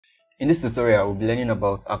In this tutorial, we'll be learning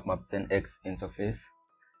about Arcmap10x interface.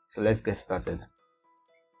 So let's get started.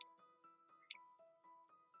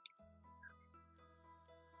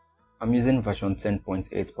 I'm using version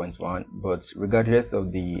 10.8.1, but regardless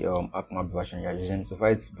of the Arcmap version you're using, so far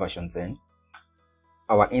it's version 10,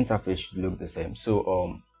 our interface should look the same.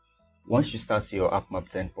 So once you start your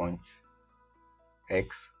Arcmap10.x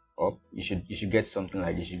up, you should get something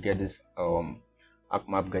like this. You get this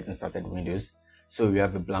Arcmap getting started windows. So we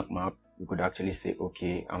have a blank map. We could actually say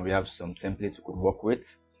okay, and we have some templates we could work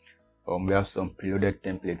with. We have some preloaded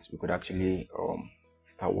templates we could actually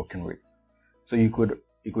start working with. So you could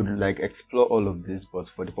like explore all of this, but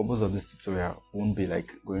for the purpose of this tutorial, we won't be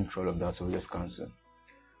like going through all of that, so we'll just cancel.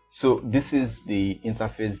 So this is the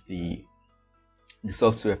interface the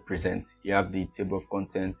software presents. You have the table of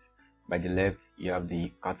contents by the left, you have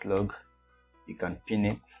the catalog, you can pin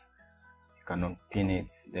it, you can unpin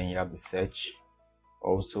it, then you have the search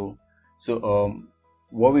also. So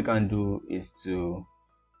what we can do is to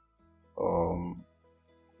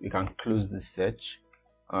we can close the search,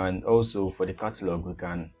 and also for the catalog we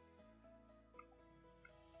can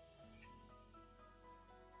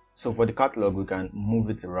move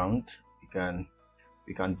it around. We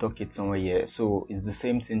can dock it somewhere here. So it's the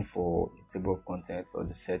same thing for the table of contents or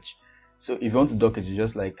the search. So if you want to dock it, you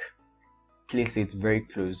just like place it very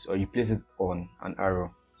close, or you place it on an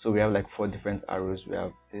arrow. So we have like 4 different arrows. We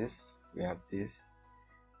have this, we have this,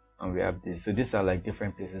 and we have this. So these are like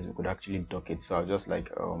different places we could actually dock it. So I'll just like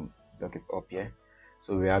dock it up here.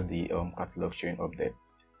 So we have the catalog showing up there,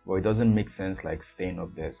 but it doesn't make sense like staying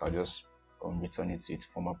up there. So I'll just return it to its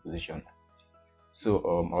former position. So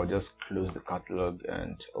I'll just close the catalog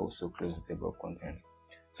and also close the table of contents.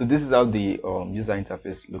 So this is how the user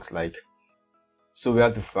interface looks like. So we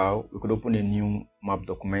have the file. We could open a new map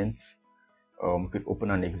document. We could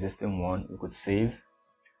open an existing one. We could save,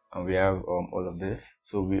 and we have all of this.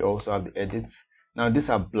 So we also have the edits. Now these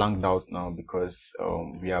are blanked out now because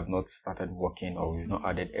we have not started working, or we've not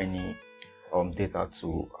added any data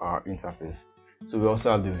to our interface. So we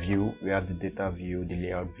also have the view. We have the data view, the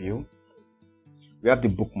layout view. We have the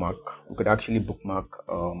bookmark. We could actually bookmark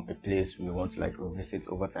a place we want to like revisit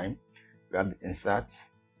over time. We have the inserts.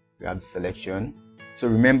 We have the selection. So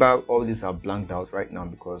remember, all these are blanked out right now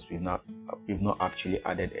because we've not actually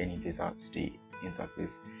added any data to the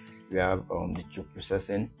interface. We have the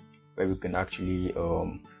geoprocessing, where we can actually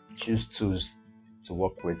choose tools to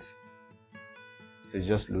work with. So it's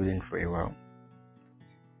just loading for a while.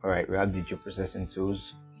 Alright, we have the geoprocessing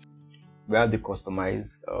tools. We have the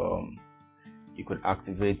customize. You could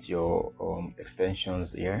activate your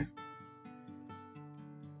extensions here.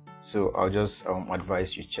 So I'll just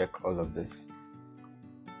advise you check all of this.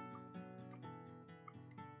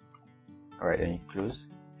 Alright, then you close.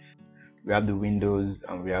 We have the windows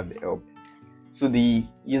and we have the help. So the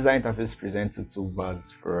user interface presents 2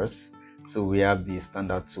 toolbars for us. So we have the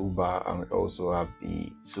standard toolbar, and we also have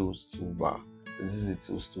the tools toolbar. So this is the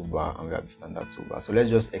tools toolbar, and we have the standard toolbar. So let's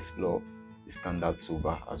just explore the standard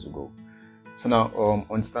toolbar as we go. So now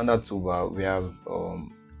on standard toolbar we have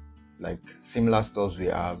like similar stuff we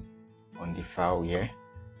have on the file here.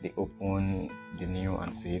 The open, the new,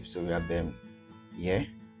 and save. So we have them here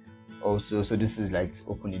also. So this is like to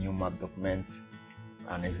open a new map document,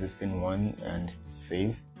 an existing one, and to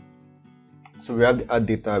save. So we have the add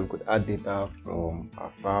data. We could add data from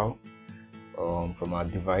our file, from our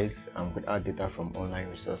device, and we could add data from online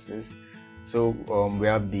resources. So we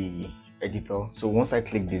have the editor. So once I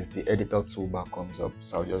click this, the editor toolbar comes up.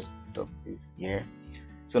 So I'll just dock this here.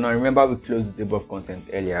 So now remember, we closed the table of contents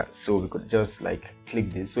earlier, so we could just like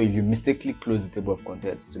click this. So if you mistakenly close the table of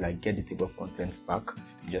contents, to like get the table of contents back,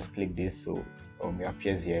 you just click this, so it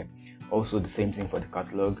appears here. Also the same thing for the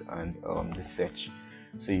catalog and the search.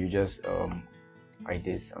 So you just hide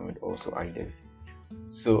this, and we'd also hide this.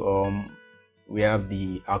 So we have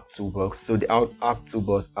the Arc toolbox. So the Arc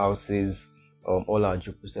toolbox houses all our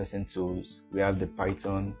geoprocessing tools. We have the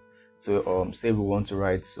Python. So say we want to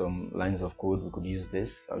write some lines of code, we could use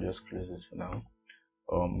this. I'll just close this for now.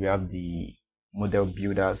 We have the model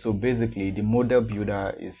builder. So basically the model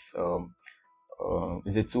builder is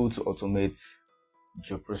a tool to automate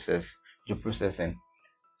geoprocessing.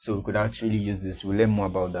 So we could actually use this. We'll learn more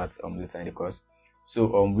about that later in the course.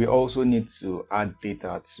 So we also need to add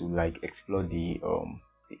data to like explore the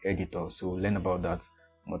editor. So we'll learn about that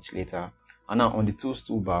much later. And now on the tools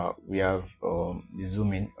toolbar we have the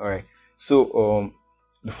zoom in. Alright, so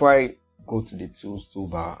before I go to the tools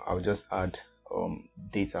toolbar, I'll just add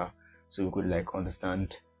data, so we could like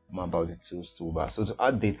understand more about the tools toolbar. So to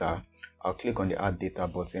add data, I'll click on the add data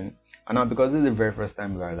button, and now because this is the very first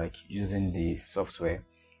time we are like using the software,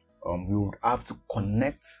 we would have to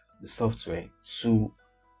connect the software to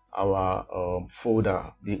our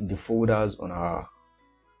folder, the folders on our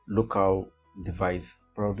local device,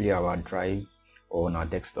 probably our drive or on our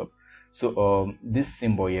desktop. So this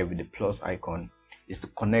symbol here with the plus icon is to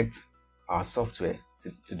connect our software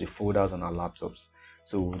to the folders on our laptops.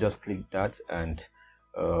 So we'll just click that, and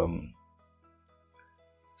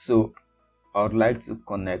so I would like to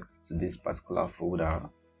connect to this particular folder,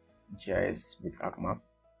 GIS with ArcMap,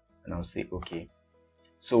 and I'll say OK.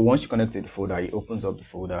 So once you connect to the folder, it opens up the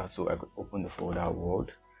folder. So I could open the folder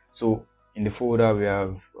world. So in the folder we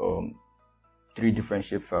have 3 different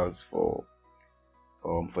shapefiles for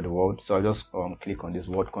the world. So I just click on this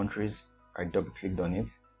world countries. I double clicked on it.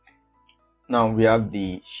 Now we have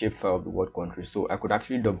the shapefile of the world country. So I could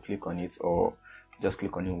actually double click on it or just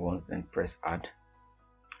click on it once, then press add.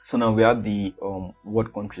 So now we have the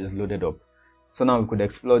world countries loaded up. So now we could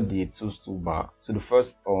explore the tools toolbar. So the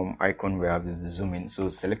first icon we have is the zoom in. So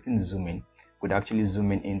selecting the zoom in could actually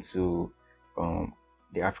zoom in into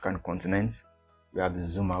the African continent. We have the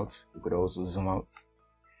zoom out. We could also zoom out.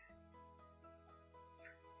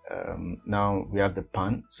 Now we have the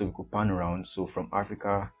pan. So we could pan around. So from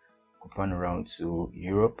Africa, we could pan around to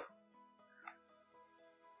Europe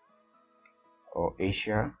or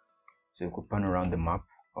Asia. So we could pan around the map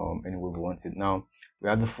anywhere we want it. Now we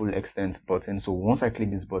have the full extent button. So once I click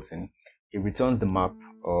this button, it returns the map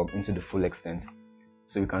into the full extent.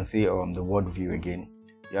 So you can see the world view again.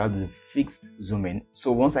 You have the fixed zoom in.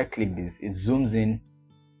 So once I click this, it zooms in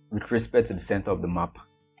with respect to the center of the map.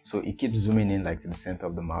 So it keeps zooming in like to the center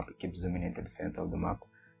of the map. It keeps zooming into the center of the map.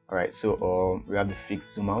 All right. So we have the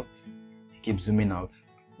fixed zoom out. It keeps zooming out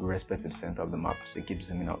with respect to the center of the map. So it keeps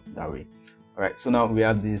zooming out that way. All right. So now we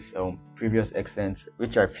have this previous extent,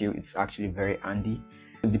 which I feel it's actually very handy.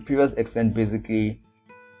 The previous extent basically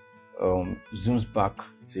zooms back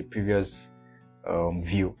to the previous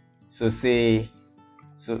view. So say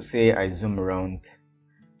I zoom around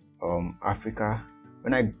Africa.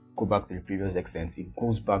 When I go back to the previous extent, it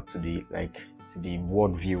goes back to the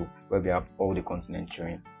world view where we have all the continents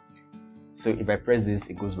showing. So if I press this,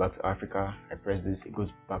 it goes back to Africa. I press this, it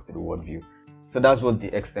goes back to the world view. So that's what the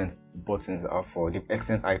extent buttons are for, the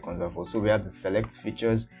extent icons are for. So we have the select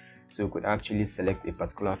features. So we could actually select a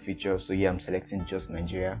particular feature. So here I'm selecting just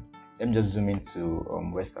Nigeria. Let me just zoom into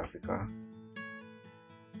West Africa.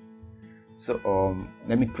 So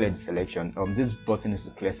let me clear the selection. This button is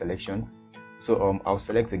to clear selection. So I'll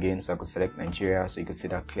select again. So I could select Nigeria, so you could see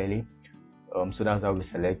that clearly. So that's how we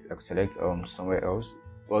select. I could select somewhere else.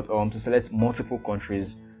 But to select multiple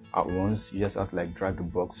countries at once, you just have to like drag the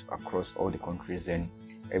box across all the countries, then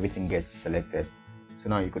everything gets selected. So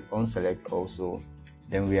now you could unselect also.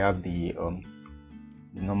 Then we have the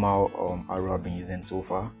normal arrow I've been using so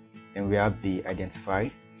far. Then we have the identify.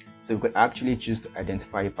 So we could actually choose to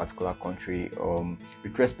identify a particular country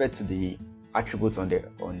with respect to the attributes on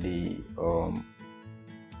the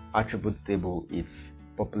attributes table. It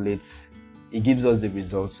populates. It gives us the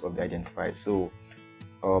results of the identified. So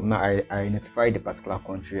now I identify the particular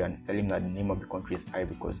country and it's telling me that the name of the country is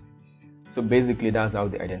Ivory Coast. So basically that's how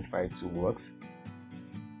the identify tool works.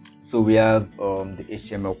 So we have the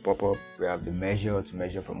HTML pop-up, we have the measure to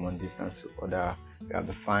measure from one distance to other, we have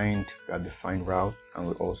the find, we have the find route, and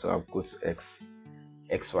we also have go to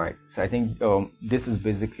XY. So I think this is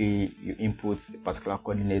basically you input a particular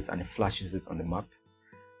coordinate and it flashes it on the map.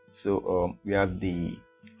 So we have the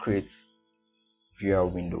create viewer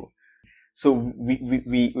window. So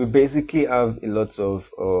we basically have a lot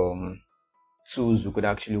of tools we could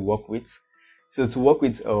actually work with. So to work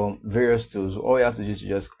with various tools, all you have to do is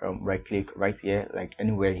just right click right here, like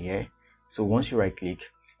anywhere here. So once you right click,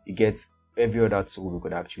 you get every other tool we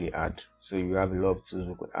could actually add. So you have a lot of tools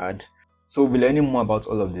we could add. So we'll be learning more about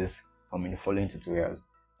all of this in the following tutorials.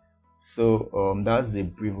 So that's a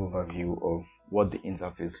brief overview of what the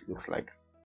interface looks like.